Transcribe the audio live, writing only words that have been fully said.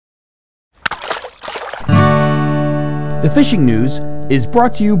The fishing news is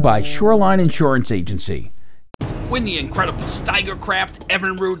brought to you by Shoreline Insurance Agency. Win the incredible Steigercraft,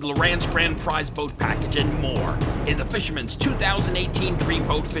 Evinrude, Loran's Grand Prize Boat Package, and more in the Fisherman's 2018 Dream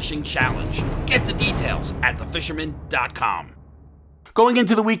Boat Fishing Challenge. Get the details at thefisherman.com. Going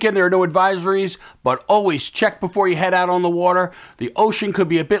into the weekend, there are no advisories, but always check before you head out on the water. The ocean could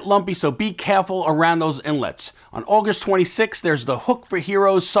be a bit lumpy, so be careful around those inlets. On August 26th, there's the Hook for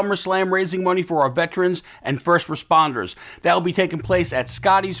Heroes SummerSlam, raising money for our veterans and first responders. That will be taking place at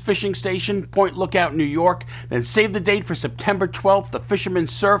Scotty's Fishing Station, Point Lookout, New York. Then save the date for September 12th. The Fisherman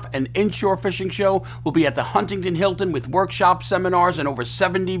Surf and Inshore Fishing Show will be at the Huntington Hilton with workshops, seminars, and over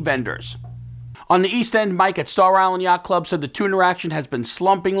 70 vendors. On the East End, Mike at Star Island Yacht Club said the tuna action has been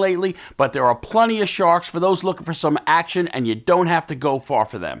slumping lately, but there are plenty of sharks for those looking for some action, and you don't have to go far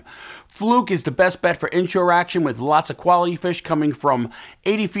for them. Fluke is the best bet for inshore action, with lots of quality fish coming from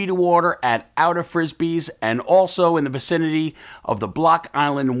 80 feet of water at Outer Frisbees and also in the vicinity of the Block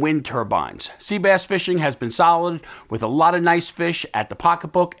Island wind turbines. Sea bass fishing has been solid, with a lot of nice fish at the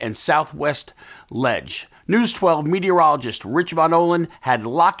Pocketbook and Southwest Ledge. News 12 meteorologist Rich Von Olin had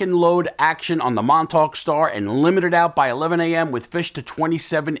lock and load action on the Montauk Star and limited out by 11 a.m. with fish to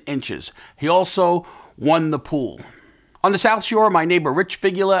 27 inches. He also won the pool. On the South Shore, my neighbor Rich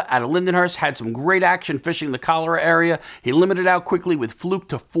Figula out of Lindenhurst had some great action fishing the Cholera area. He limited out quickly with fluke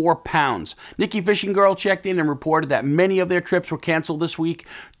to 4 pounds. Nikki Fishing Girl checked in and reported that many of their trips were canceled this week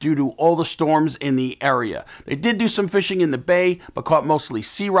due to all the storms in the area. They did do some fishing in the bay, but caught mostly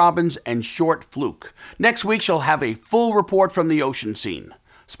sea robins and short fluke. Next week, she'll have a full report from the ocean scene.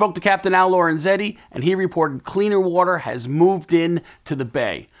 Spoke to Captain Al Lorenzetti, and he reported cleaner water has moved in to the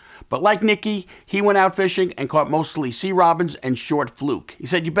bay. But like Nikki, he went out fishing and caught mostly sea robins and short fluke. He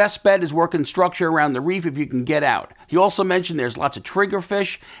said your best bet is working structure around the reef if you can get out. He also mentioned there's lots of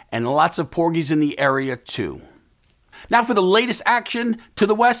triggerfish and lots of porgies in the area too. Now for the latest action to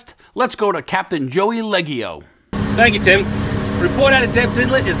the west, let's go to Captain Joey Leggio. Thank you, Tim. The report out of Deb's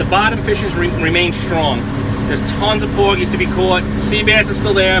Inlet is the bottom fishes remain strong. There's tons of porgies to be caught. Sea bass is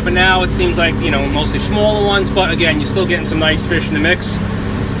still there, but now it seems like, mostly smaller ones, but again, you're still getting some nice fish in the mix.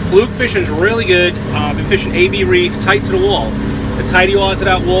 Fluke fishing's really good. Been fishing AB reef tight to the wall. The tighter you are to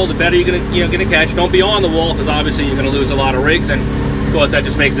that wall, the better you're gonna catch. Don't be on the wall, because obviously you're gonna lose a lot of rigs, and of course that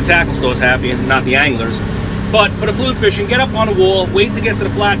just makes the tackle stores happy and not the anglers. But for the fluke fishing, get up on the wall, wait to get to the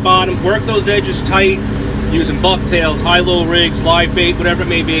flat bottom, work those edges tight, using bucktails, high-low rigs, live bait, whatever it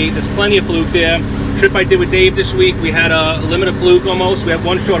may be. There's plenty of fluke there. Trip I did with Dave this week, we had a limit of fluke almost. We had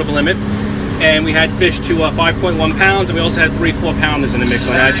one short of a limit. And we had fish to 5.1 pounds, and we also had 3 4-pounders in the mix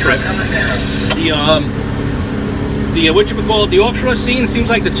on that trip. The offshore scene seems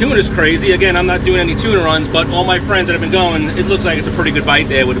like the tuna's crazy. Again, I'm not doing any tuna runs, but all my friends that have been going, it looks like it's a pretty good bite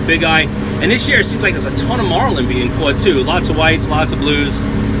there with a big eye. And this year it seems like there's a ton of marlin being caught too. Lots of whites, lots of blues.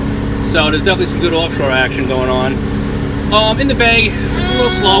 So there's definitely some good offshore action going on. In the bay, it's a little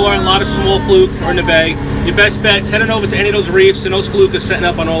slower. A lot of small fluke are in the bay. Your best bet's heading over to any of those reefs, and those fluke are setting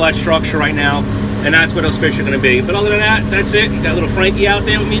up on all that structure right now, and that's where those fish are going to be. But other than that, that's it. Got little Frankie out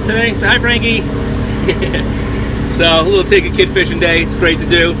there with me today. Say hi, Frankie. So a little take a kid fishing day. It's great to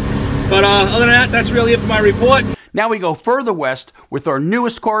do. But other than that, that's really it for my report. Now we go further west with our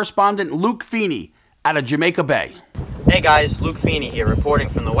newest correspondent, Luke Feeney, out of Jamaica Bay. Hey guys, Luke Feeney here, reporting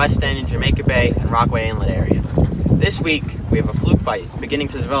from the West End in Jamaica Bay and Rockaway Inlet area. This week, we have a fluke bite beginning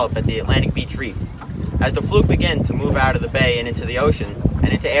to develop at the Atlantic Beach Reef. As the fluke begin to move out of the bay and into the ocean,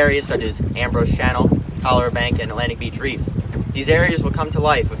 and into areas such as Ambrose Channel, Cholera Bank, and Atlantic Beach Reef, these areas will come to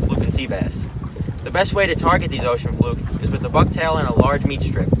life with fluke and sea bass. The best way to target these ocean fluke is with a bucktail and a large meat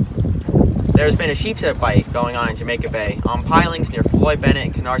strip. There has been a sheepshead bite going on in Jamaica Bay on pilings near Floyd Bennett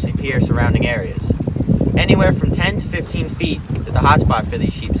and Canarsie Pier surrounding areas. Anywhere from 10 to 15 feet is the hotspot for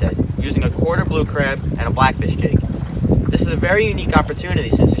these sheepshead, using a quarter blue crab and a blackfish jig. This is a very unique opportunity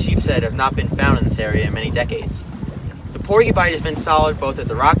since the sheepshead have not been found in this area in many decades. The porgy bite has been solid both at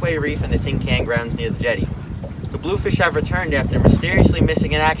the Rockaway Reef and the tin can grounds near the jetty. The bluefish have returned after mysteriously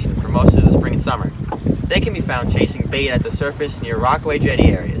missing in action for most of the spring and summer. They can be found chasing bait at the surface near Rockaway jetty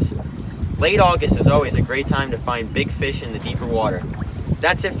areas. Late August is always a great time to find big fish in the deeper water.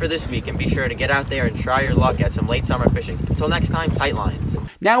 That's it for this week, and be sure to get out there and try your luck at some late summer fishing. Until next time, tight lines.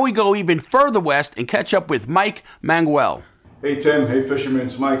 Now we go even further west and catch up with Mike Manguel. Hey Tim, hey Fisherman,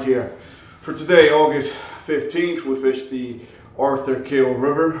 it's Mike here. For today, August 15th, we fished the Arthur Kill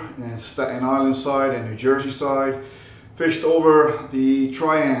River in Staten Island side and New Jersey side. Fished over the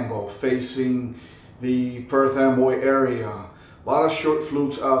triangle facing the Perth Amboy area. A lot of short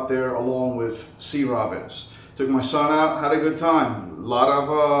flukes out there along with sea robins. Took my son out, had a good time. A lot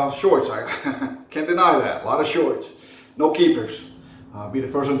of shorts, I can't deny that, a lot of shorts. No keepers. Be the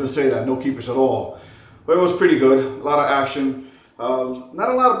first one to say that, no keepers at all. But it was pretty good, a lot of action. Not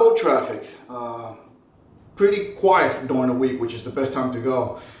a lot of boat traffic. Pretty quiet during the week, which is the best time to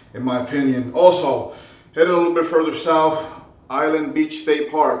go, in my opinion. Also, headed a little bit further south, Island Beach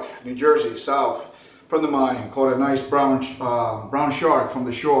State Park, New Jersey, south. A friend of mine caught a nice brown shark from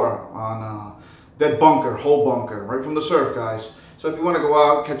the shore on dead bunker, whole bunker, right from the surf, guys. So if you want to go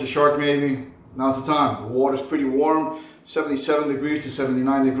out, catch a shark maybe, now's the time. The water's pretty warm, 77 degrees to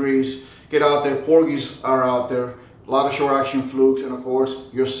 79 degrees. Get out there, porgies are out there, a lot of shore action flukes, and of course,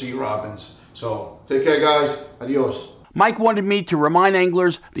 your sea robins. So take care, guys. Adios. Mike wanted me to remind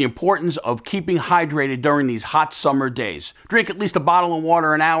anglers the importance of keeping hydrated during these hot summer days. Drink at least a bottle of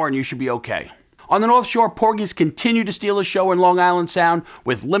water an hour and you should be okay. On the North Shore, porgies continue to steal the show in Long Island Sound,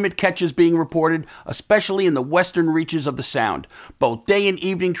 with limit catches being reported, especially in the western reaches of the Sound. Both day and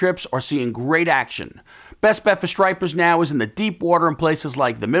evening trips are seeing great action. Best bet for stripers now is in the deep water in places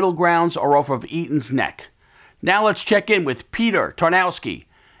like the Middle Grounds or off of Eaton's Neck. Now let's check in with Peter Tarnowski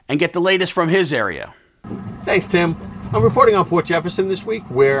and get the latest from his area. Thanks, Tim. I'm reporting on Port Jefferson this week,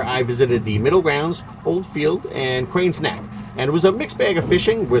 where I visited the Middle Grounds, Old Field, and Crane's Neck. And it was a mixed bag of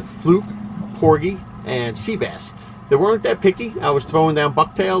fishing with fluke, porgy, and sea bass. They weren't that picky. I was throwing down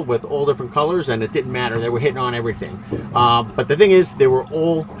bucktail with all different colors, and it didn't matter. They were hitting on everything. But the thing is, they were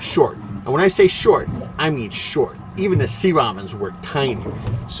all short. And when I say short, I mean short. Even the sea robins were tiny.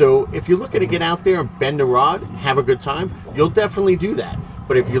 So if you're looking to get out there and bend the rod, have a good time, you'll definitely do that.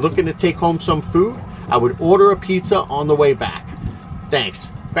 But if you're looking to take home some food, I would order a pizza on the way back. Thanks.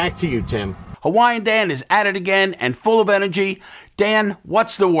 Back to you, Tim. Hawaiian Dan is at it again and full of energy. Dan,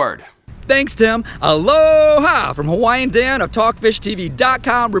 what's the word? Thanks, Tim. Aloha from Hawaiian Dan of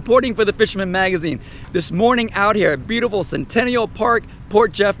TalkFishTV.com, reporting for the Fisherman magazine. This morning out here at beautiful Centennial Park,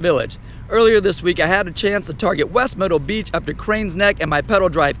 Port Jeff Village. Earlier this week, I had a chance to target West Meadow Beach up to Crane's Neck in my pedal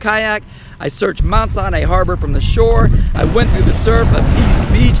drive kayak. I searched Mount Sinai Harbor from the shore. I went through the surf of East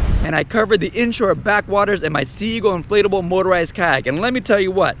Beach, and I covered the inshore backwaters in my Sea Eagle inflatable motorized kayak. And let me tell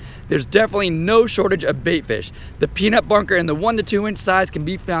you what, there's definitely no shortage of bait fish. The peanut bunker in the 1 to 2 inch size can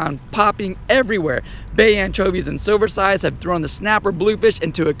be found popping everywhere. Bay anchovies and silver size have thrown the snapper bluefish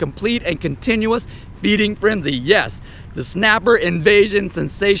into a complete and continuous feeding frenzy. Yes, the snapper invasion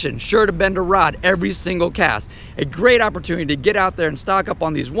sensation, sure to bend a rod every single cast. A great opportunity to get out there and stock up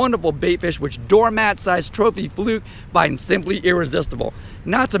on these wonderful bait fish which doormat-sized trophy fluke find simply irresistible.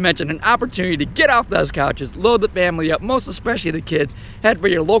 Not to mention an opportunity to get off those couches, load the family up, most especially the kids, head for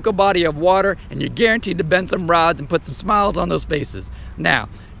your local body of water, and you're guaranteed to bend some rods and put some smiles on those faces. Now,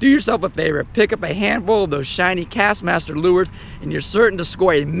 do yourself a favor, pick up a handful of those shiny Castmaster lures, and you're certain to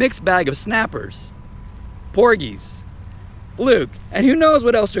score a mixed bag of snappers, porgies, fluke, and who knows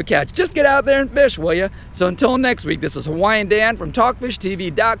what else you'll catch. Just get out there and fish, will ya? So until next week, this is Hawaiian Dan from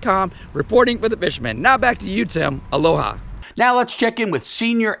TalkFishTV.com reporting for the Fisherman. Now back to you, Tim. Aloha. Now let's check in with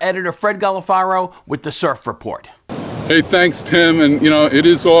senior editor Fred Golofaro with the Surf Report. Hey, thanks, Tim. And you know, it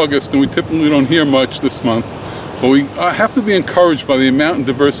is August, and we typically don't hear much this month. But we have to be encouraged by the amount and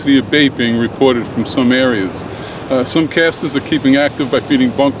diversity of bait being reported from some areas. Some casters are keeping active by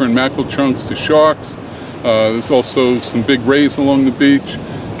feeding bunker and mackerel chunks to sharks. There's also some big rays along the beach,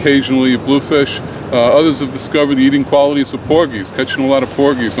 occasionally a bluefish. Others have discovered the eating qualities of porgies, catching a lot of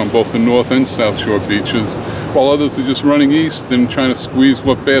porgies on both the North and South Shore beaches, while others are just running east and trying to squeeze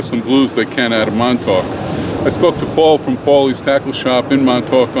what bass and blues they can out of Montauk. I spoke to Paul from Paulie's Tackle Shop in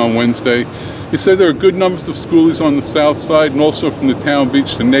Montauk on Wednesday. He said there are good numbers of schoolies on the south side and also from the town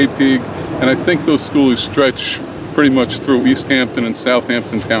beach to Napeague, and I think those schoolies stretch pretty much through East Hampton and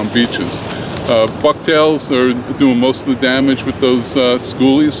Southampton town beaches. Bucktails are doing most of the damage with those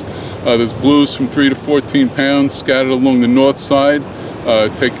schoolies. There's blues from 3 to 14 pounds scattered along the north side,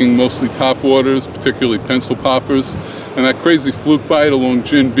 taking mostly top waters, particularly pencil poppers. And that crazy fluke bite along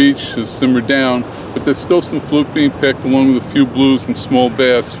Gin Beach has simmered down, but there's still some fluke being picked along with a few blues and small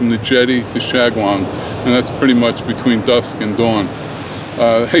bass from the jetty to Shagwong, and that's pretty much between dusk and dawn.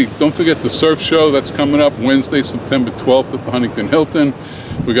 Hey, don't forget the surf show. That's coming up Wednesday, September 12th at the Huntington Hilton.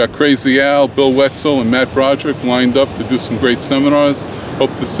 We got Crazy Al, Bill Wetzel, and Matt Broderick lined up to do some great seminars.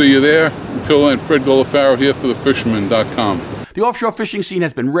 Hope to see you there. Until then, Fred Golofaro here for thefisherman.com. The offshore fishing scene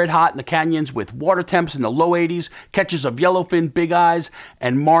has been red hot in the canyons with water temps in the low 80s. Catches of yellowfin, big eyes,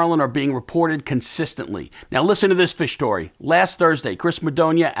 and marlin are being reported consistently. Now listen to this fish story. Last Thursday, Chris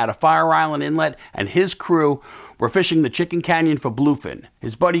Madonia out of Fire Island Inlet and his crew were fishing the Chicken Canyon for bluefin.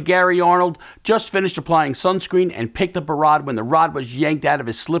 His buddy Gary Arnold just finished applying sunscreen and picked up a rod when the rod was yanked out of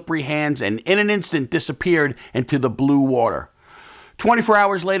his slippery hands and in an instant disappeared into the blue water. 24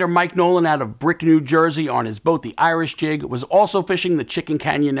 hours later, Mike Nolan out of Brick, New Jersey, on his boat, the Irish Jig, was also fishing the Chicken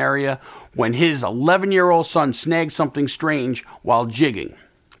Canyon area when his 11-year-old son snagged something strange while jigging.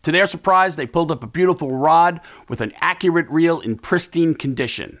 To their surprise, they pulled up a beautiful rod with an accurate reel in pristine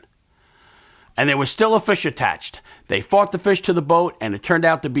condition. And there was still a fish attached. They fought the fish to the boat, and it turned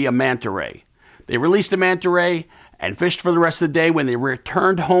out to be a manta ray. They released the manta ray and fished for the rest of the day. When they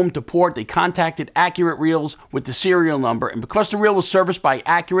returned home to port, they contacted Accurate Reels with the serial number, and because the reel was serviced by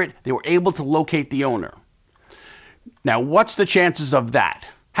Accurate, they were able to locate the owner. Now, what's the chances of that?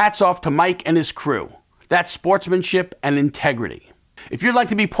 Hats off to Mike and his crew. That's sportsmanship and integrity. If you'd like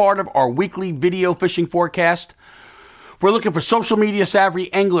to be part of our weekly video fishing forecast, we're looking for social media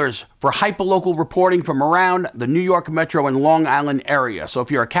savvy anglers for hyperlocal reporting from around the New York Metro and Long Island area. So if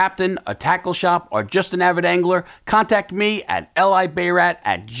you're a captain, a tackle shop, or just an avid angler, contact me at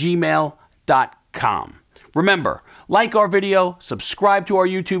libayrat@gmail.com. Remember, like our video, subscribe to our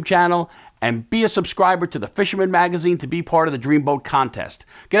YouTube channel, and be a subscriber to the Fisherman magazine to be part of the Dreamboat contest.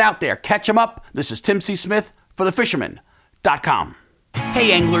 Get out there, catch 'em up. This is Tim C. Smith for thefisherman.com.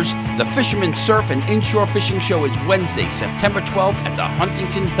 Hey anglers, the Fisherman Surf and Inshore Fishing Show is Wednesday, September 12th at the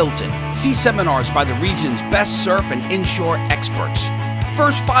Huntington Hilton. See seminars by the region's best surf and inshore experts.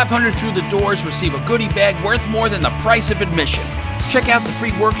 First 500 through the doors receive a goodie bag worth more than the price of admission. Check out the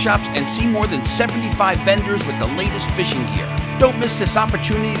free workshops and see more than 75 vendors with the latest fishing gear. Don't miss this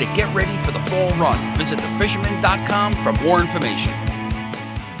opportunity to get ready for the fall run. Visit thefisherman.com for more information.